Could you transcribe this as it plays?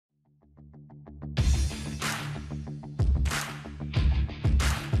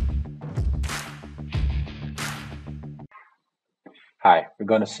Hi, we're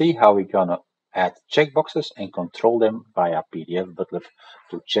going to see how we're going to add checkboxes and control them via PDF butler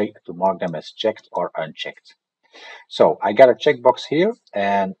to mark them as checked or unchecked. So I got a checkbox here,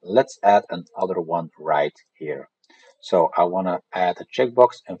 and let's add another one right here. So I want to add a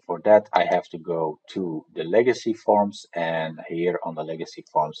checkbox, and for that I have to go to the legacy forms, and here on the legacy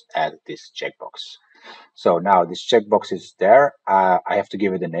forms add this checkbox. So now this checkbox is there. I have to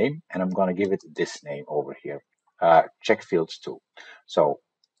give it a name, and I'm going to give it this name over here, check fields 2. So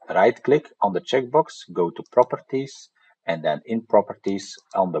right click on the checkbox, go to properties, and then in properties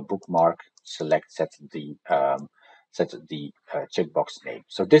on the bookmark, select set the checkbox name.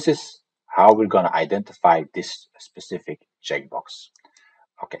 So this is how we're going to identify this specific checkbox.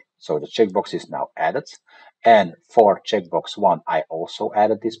 Okay, so the checkbox is now added. And for checkbox 1, I also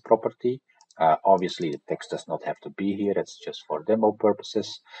added this property. Obviously, the text does not have to be here. It's just for demo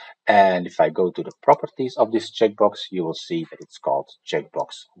purposes. And if I go to the properties of this checkbox, you will see that it's called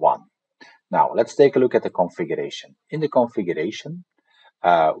checkbox 1. Now, let's take a look at the configuration. In the configuration,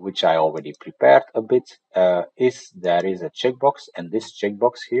 which I already prepared a bit, there is a checkbox, and this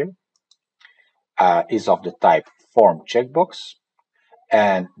checkbox here is of the type form checkbox.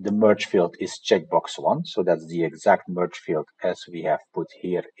 And the merge field is checkbox 1, so that's the exact merge field as we have put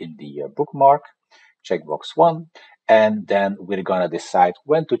here in the bookmark, checkbox 1. And then we're going to decide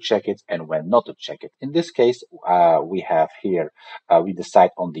when to check it and when not to check it. In this case, we have here, we decide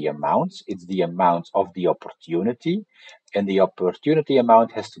on the amounts. It's the amount of the opportunity, and the opportunity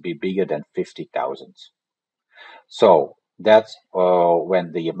amount has to be bigger than 50,000. So that's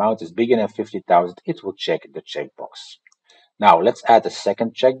when the amount is bigger than 50,000, it will check the checkbox. Now let's add a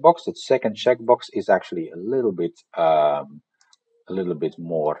second checkbox. The second checkbox is actually a little bit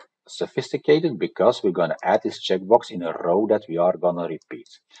more sophisticated because we're going to add this checkbox in a row that we are going to repeat.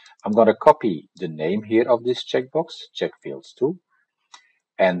 I'm going to copy the name here of this checkbox, check fields 2,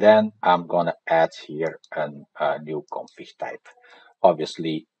 and then I'm going to add here a new config type.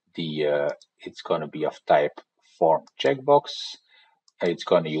 Obviously, it's going to be of type form checkbox. It's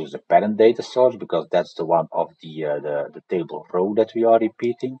going to use the parent data source because that's the one of the table row that we are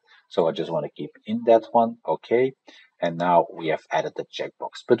repeating. So I just want to keep in that one. Okay. And now we have added the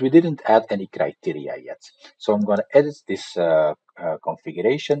checkbox, but we didn't add any criteria yet. So I'm going to edit this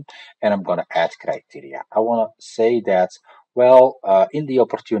configuration, and I'm going to add criteria. I want to say that, well, in the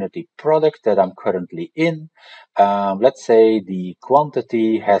opportunity product that I'm currently in, let's say the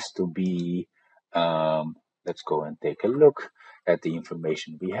quantity has to be, let's go and take a look at the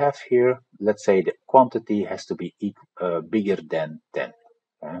information we have here. Let's say the quantity has to be bigger than 10.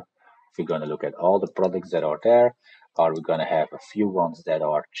 If we're going to look at all the products that are there, or we're going to have a few ones that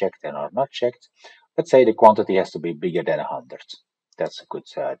are checked and are not checked, let's say the quantity has to be bigger than 100. That's a good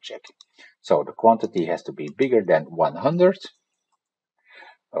check. So the quantity has to be bigger than 100.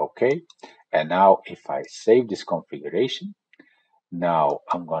 Okay, and now if I save this configuration, now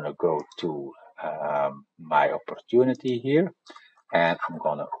I'm going to go to my opportunity here, and I'm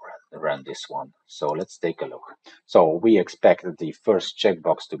gonna run this one. So let's take a look. So we expect the first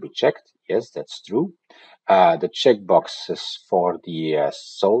checkbox to be checked. Yes, that's true. The checkboxes for the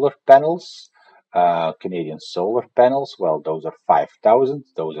solar panels, Canadian solar panels, well, those are 5,000.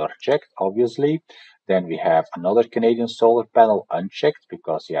 Those are checked, obviously. Then we have another Canadian solar panel unchecked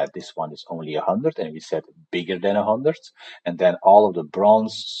because, yeah, this one is only 100, and we said bigger than 100. And then all of the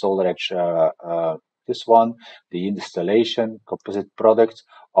bronze solar edge, this one, the installation, composite product,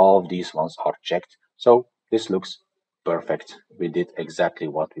 all of these ones are checked. So this looks perfect. We did exactly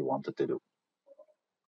what we wanted to do.